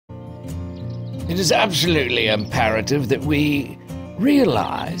It is absolutely imperative that we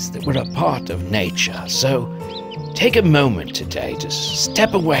realize that we're a part of nature. So take a moment today to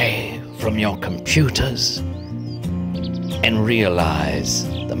step away from your computers and realize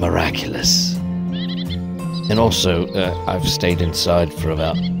the miraculous. And also, I've stayed inside for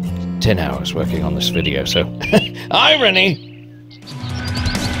about 10 hours working on this video, so irony!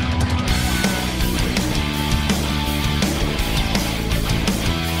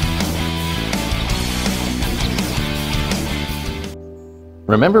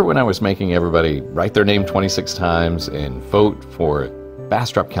 Remember when I was making everybody write their name 26 times and vote for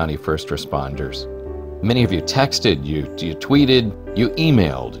Bastrop County first responders? Many of you texted, you tweeted, you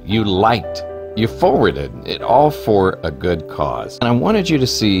emailed, you liked, you forwarded, it all for a good cause. And I wanted you to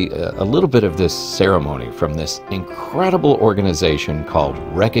see a little bit of this ceremony from this incredible organization called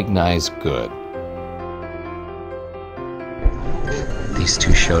Recognize Good. These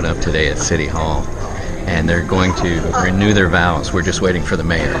two showed up today at City Hall, and they're going to renew their vows. We're just waiting for the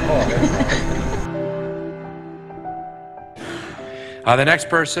mayor. The next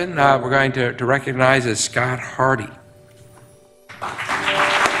person we're going to recognize is Scott Hardy.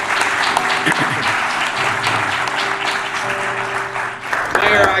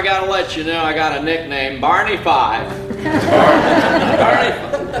 Mayor, I gotta let you know I got a nickname, Barney 5. Barney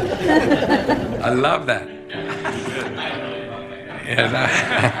 5. I love that.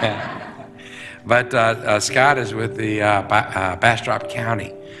 But Scott is with the Bastrop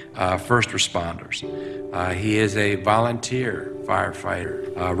County first responders. He is a volunteer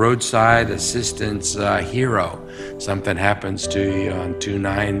firefighter, roadside assistance hero. Something happens to you on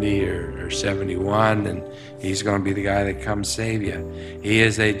 290 or 71, and he's going to be the guy that comes save you. He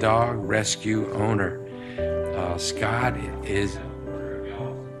is a dog rescue owner. Scott is...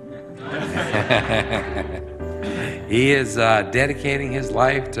 He is dedicating his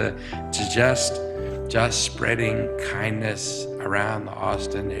life to just spreading kindness around the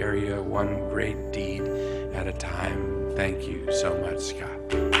Austin area, one great deed at a time. Thank you so much, Scott.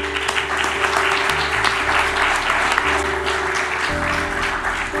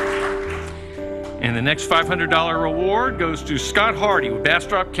 And the next $500 reward goes to Scott Hardy with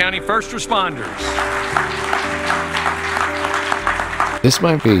Bastrop County First Responders. This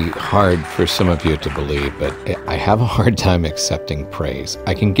might be hard for some of you to believe, but I have a hard time accepting praise.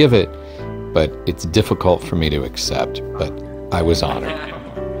 I can give it, but it's difficult for me to accept, but I was honored.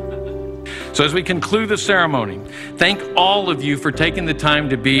 So as we conclude the ceremony, thank all of you for taking the time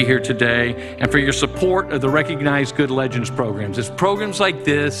to be here today and for your support of the Recognize Good Legends programs. It's programs like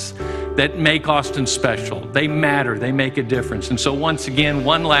this that make Austin special. They matter, they make a difference. And so once again,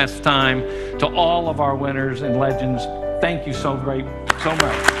 one last time to all of our winners and legends, thank you so much.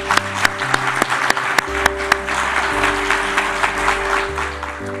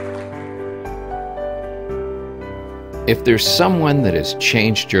 If there's someone that has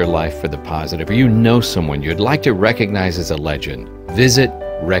changed your life for the positive, or you know someone you'd like to recognize as a legend, visit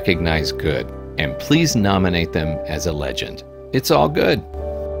Recognize Good, and please nominate them as a legend. It's all good.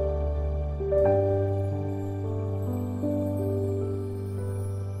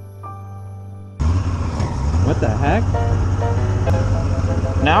 What the heck?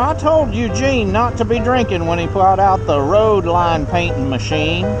 Now, I told Eugene not to be drinking when he pulled out the road line painting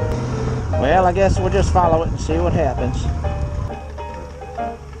machine. Well, I guess we'll just follow it and see what happens.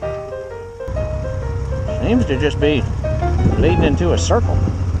 Seems to just be leading into a circle.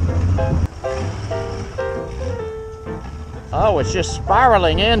 Oh, it's just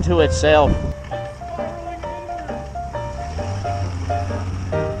spiraling into itself.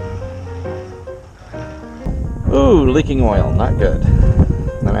 Ooh, leaking oil, not good.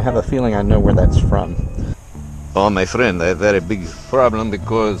 And I have a feeling I know where that's from. Oh, my friend, I have a very big problem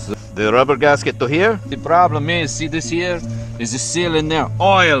because the rubber gasket to here. The problem is, see this here? Is a seal in there.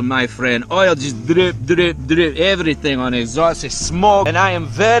 Oil, my friend. Oil just drip, drip, drip. Everything on exhaust is smoke. And I am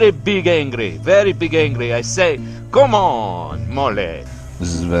very big angry. Very big angry. I say, come on, Mullet.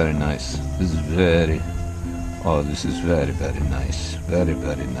 This is very nice. This is very... Oh, this is very, very nice. Very,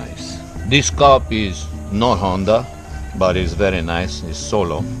 very nice. This cup is not Honda, but it's very nice. It's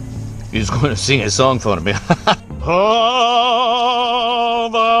solo. He's going to sing a song for me.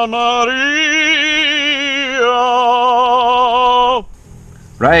 Ave Maria.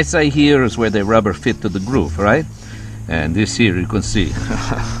 Right side here is where the rubber fit to the groove, right? And this here you can see.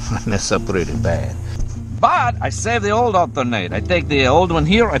 That's pretty bad. But I save the old alternate. I take the old one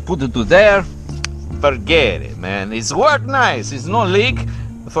here, I put it to there. Forget it, man. It's worked nice. It's no leak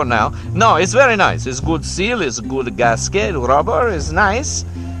for now. No, it's very nice. It's good seal. It's good gasket. Rubber is nice.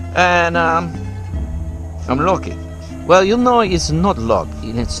 And I'm lucky. Well, you know, it's not luck.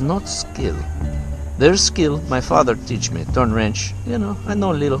 It's not skill. There's skill. My father teach me turn wrench. You know, I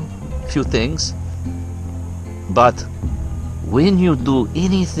know a few things. But when you do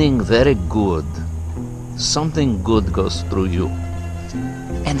anything very good, something good goes through you.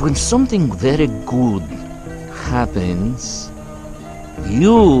 And when something very good happens,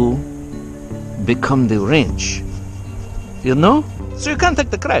 you become the wrench. You know? So you can't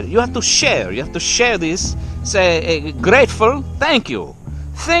take the credit. You have to share. You have to share this. Say, grateful, thank you.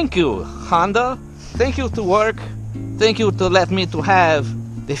 Thank you, Honda. Thank you to work. Thank you to let me to have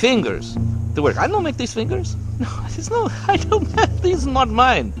the fingers to work. I don't make these fingers. No, I don't have these, not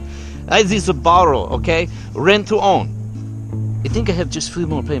mine. This is a borrow, okay? Rent to own. I think I have just 3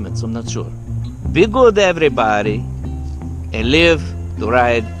 more payments, I'm not sure. Be good, everybody, and live to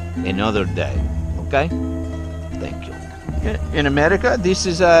ride another day, okay? Thank you. In America, this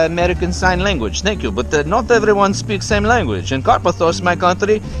is American Sign Language, thank you. But not everyone speaks same language. In Carpathos, my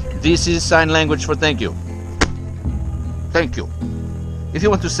country, this is sign language for thank you. Thank you. If you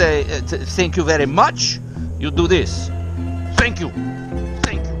want to say thank you very much, you do this. Thank you.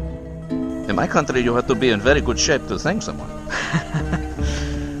 Thank you. In my country, you have to be in very good shape to thank someone.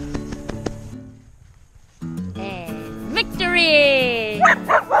 And victory!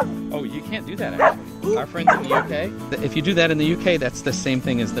 Oh, you can't do that, actually. Our friends in the UK, if you do that in the UK, that's the same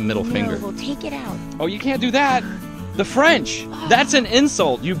thing as the middle finger. We'll take it out. Oh, you can't do that. The French, that's an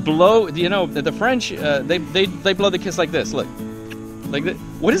insult. You blow, you know, the French, they blow the kiss like this, look. Like that.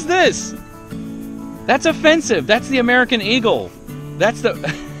 What is this? That's offensive. That's the American eagle. That's the,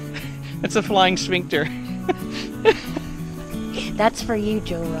 that's a flying sphincter. That's for you,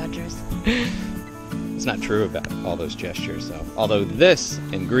 Joe Rogers. It's not true about all those gestures, though. Although this,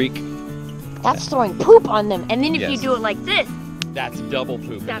 in Greek... That's throwing poop on them. And then if Yes. you do it like this, That's double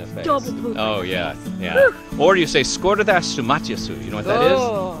poop that's in the face. double poop. Oh, yeah, yeah. Or you say, skordadas sumatyasu. You know what that is?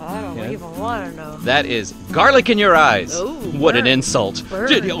 Oh, I don't Yeah. even want to know. That is garlic in your eyes. Oh, what an burn. insult. Burn.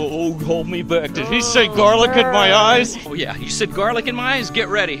 Did he, oh, hold me back. Did he Oh, say garlic in my burn. eyes? Oh, yeah, you said garlic in my eyes? Get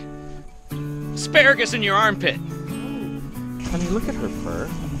ready. Asparagus in your armpit. Honey, look at her fur.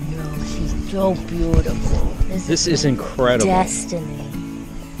 She's so beautiful. This is incredible. Destiny.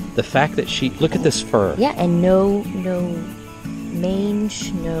 The fact that she, look at this fur. Yeah, and no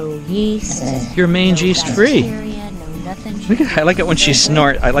mange, no yeast. Your mange no yeast free. bacteria, no nothing. Look at, I like it when she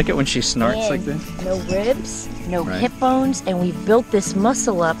snorts. I like it when she snorts like And this. no ribs, no Right. hip bones, and we've built this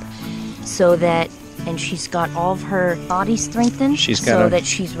muscle up so that, and she's got all of her body strengthened She's got so a- that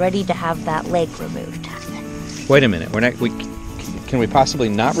she's ready to have that leg removed. Wait a minute. We're not. Can we possibly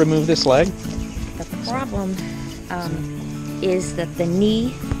not remove this leg? The problem is that the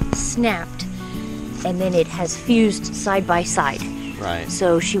knee snapped and then it has fused side by side. Right.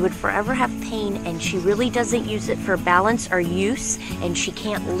 So she would forever have pain, and she really doesn't use it for balance or use, and she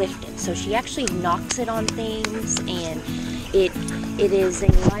can't lift it. So she actually knocks it on things, and it is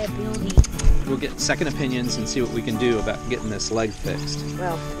a liability. We'll get second opinions and see what we can do about getting this leg fixed.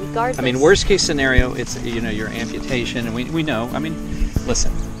 Well, regardless. I mean, worst case scenario, it's, you know, your amputation, and we know. I mean,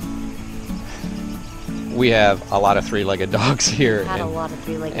 listen. We have a lot of three-legged dogs here. We've had a lot of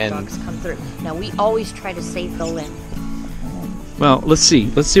three-legged dogs come through. Now, we always try to save the limb. Well, let's see.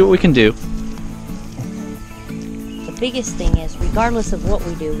 Let's see what we can do. The biggest thing is, regardless of what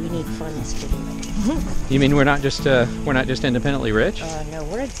we do, we need funds to do it. You mean we're not just independently rich? No,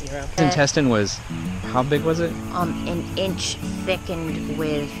 we're at zero. Intestine was, how big was it? An inch thickened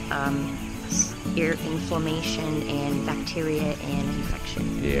with ear inflammation and bacteria and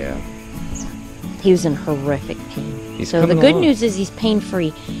infection. Yeah. He was in horrific pain. He's So the coming good along. news is he's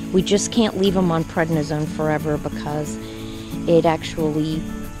pain-free. We just can't leave him on prednisone forever because it actually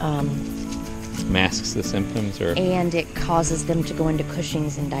Masks the symptoms, or? and it causes them to go into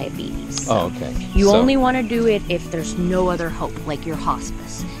Cushing's and diabetes. Oh, okay. You So- only want to do it if there's no other hope, like your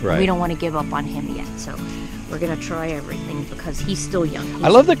hospice. Right. We don't want to give up on him yet, so we're gonna try everything because he's still young. I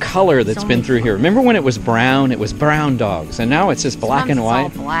love the color that's so been many through here. Remember when it was brown? It was brown dogs, and now it's just black and white.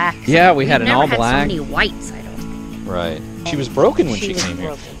 It's all black. Yeah, we had an all We've never black. had so many whites, I don't think. Right. She was broken when she was came here.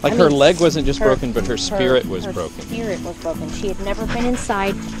 broken. Like I her mean, leg wasn't just broken, but her spirit was her broken. Spirit was broken. She had never been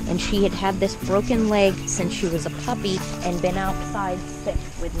inside, and she had had this broken leg since she was a puppy and been outside sick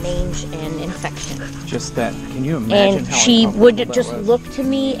with mange and infection. Just that. Can you imagine And how she uncomfortable would that just was? look to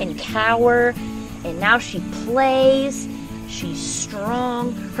me and cower, and now she plays. She's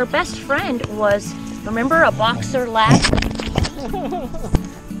strong. Her best friend was, remember, a boxer lab?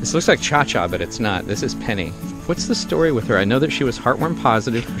 This looks like Cha-Cha, but it's not. This is Penny. What's the story with her? I know that she was heartworm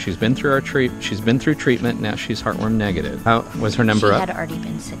positive. She's been through our she's been through treatment. Now she's heartworm negative. How was her number She up? had already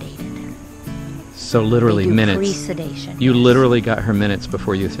been sedated. So literally They do minutes. pre-sedation. You literally got her minutes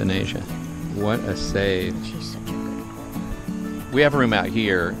before euthanasia. What a save. She's such a good girl. We have a room out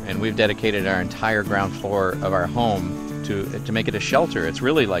here, and we've dedicated our entire ground floor of our home to make it a shelter. It's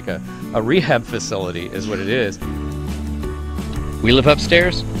really like a rehab facility is what it is. We live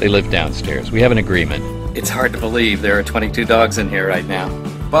upstairs, they live downstairs. We have an agreement. It's hard to believe there are 22 dogs in here right now.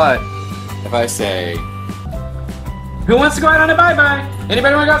 But if I say, who wants to go out on a bye-bye?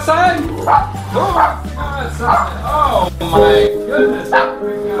 Anybody want to go outside? Oh my goodness.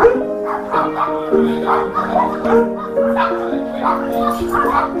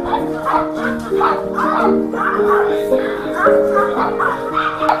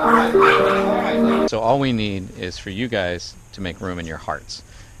 So all we need is for you guys to make room in your hearts,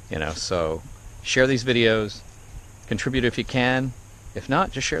 you know, so share these videos, contribute if you can. If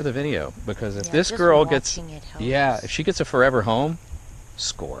not, just share the video, because if this girl gets, if she gets a forever home,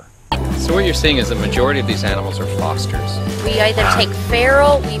 score. So what you're seeing is the majority of these animals are fosters. We either take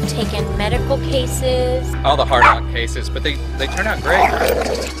feral, we've taken medical cases. All the hard out cases, but they turn out great.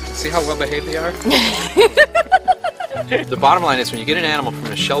 See how well behaved they are? The bottom line is when you get an animal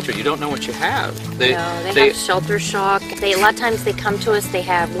from a shelter, you don't know what you have. They have shelter shock. A lot of times they come to us, they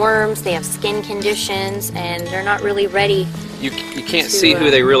have worms, they have skin conditions, and they're not really ready. You can't see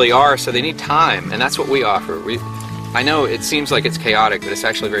who they really are, so they need time, and that's what we offer. I know it seems like it's chaotic, but it's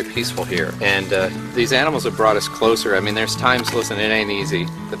actually very peaceful here. And these animals have brought us closer. I mean, there's times, listen, it ain't easy,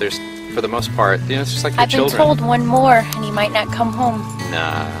 but there's, for the most part, you know, it's just like your children. I've been told one more, and he might not come home.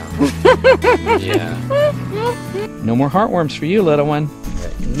 Nah. Yeah. No more heartworms for you, little one.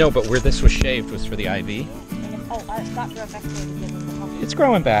 No, but where this was shaved was for the IV. It's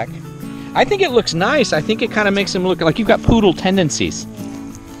growing back. I think it looks nice. I think it kind of makes him look like you've got poodle tendencies.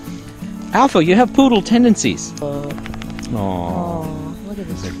 Alpha, you have poodle tendencies. Oh, look at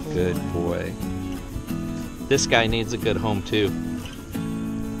this. He's a good boy. This guy needs a good home too.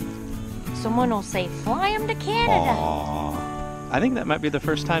 Someone will say, fly him to Canada. Aww. I think that might be the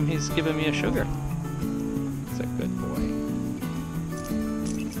first time he's given me a sugar. He's a good boy.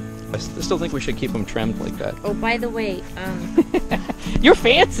 I still think we should keep him trimmed like that. Oh, by the way, You're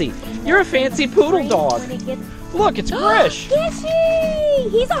fancy. You're a fancy poodle dog. Look, it's Grish. Gissy!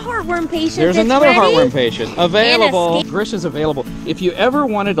 He's a heartworm patient. There's another heartworm patient. Available. Grish is available. If you ever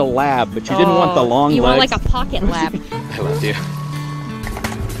wanted a lab, but you didn't want the long legs. You want like a pocket lab. I love you.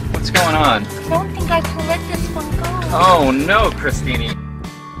 What's going on? I don't think I can let this one go. Oh no, Christine.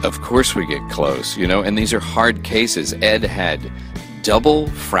 Of course we get close, you know, and these are hard cases. Ed had double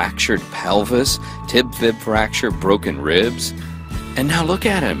fractured pelvis, tib-fib fracture, broken ribs. And now look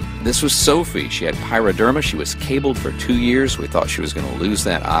at him. This was Sophie. She had pyoderma. She was cabled for 2 years. We thought she was going to lose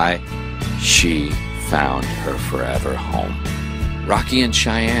that eye. She found her forever home. Rocky and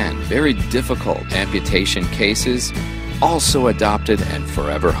Cheyenne, very difficult amputation cases, also adopted and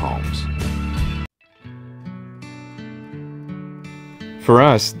forever homes. For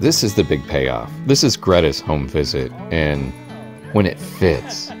us, this is the big payoff. This is Greta's home visit, and when it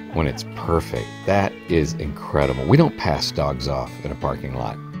fits, when it's perfect, that is incredible. We don't pass dogs off in a parking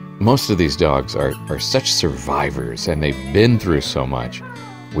lot. Most of these dogs are such survivors, and they've been through so much.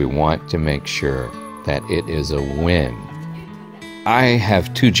 We want to make sure that it is a win. I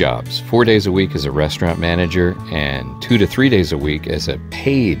have 2 jobs, 4 days a week as a restaurant manager and 2 to 3 days a week as a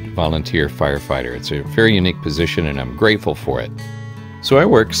paid volunteer firefighter. It's a very unique position, and I'm grateful for it. So I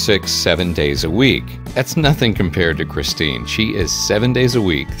work 6-7 days a week. That's nothing compared to Christine. She is 7 days a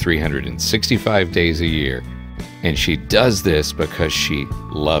week, 365 days a year. And she does this because she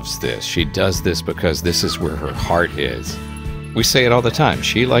loves this. She does this because this is where her heart is. We say it all the time.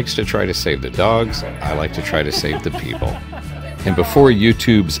 She likes to try to save the dogs. I like to try to save the people. And before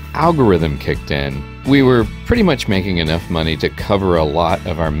YouTube's algorithm kicked in, we were pretty much making enough money to cover a lot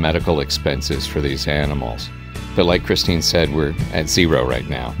of our medical expenses for these animals. But like Christine said, we're at 0 right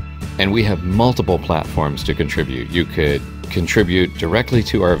now. And we have multiple platforms to contribute. You could contribute directly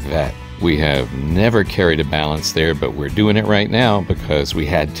to our vet. We have never carried a balance there, but we're doing it right now because we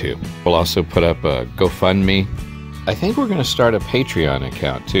had to. We'll also put up a GoFundMe. I think we're going to start a Patreon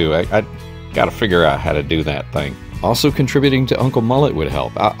account too. I got to figure out how to do that thing. Also, contributing to Uncle Mullet would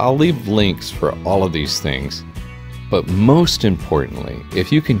help. I'll leave links for all of these things. But most importantly,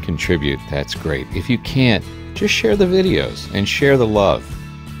 if you can contribute, that's great. If you can't, just share the videos and share the love.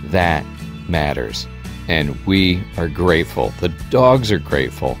 That matters. And we are grateful. The dogs are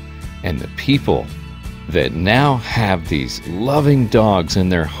grateful. And the people that now have these loving dogs in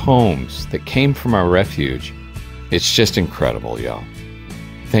their homes that came from our refuge, it's just incredible, y'all.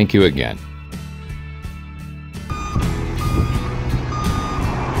 Thank you again.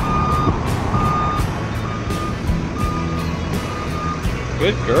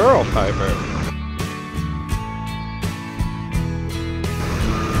 Good girl, Piper.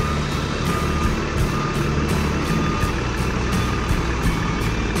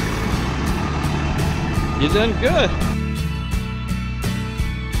 You're doing good.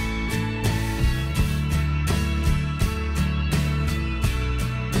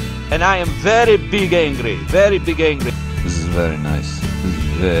 And I am very big angry, very big angry. This is very nice. This is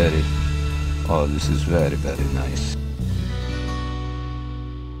very, oh, this is very, very nice.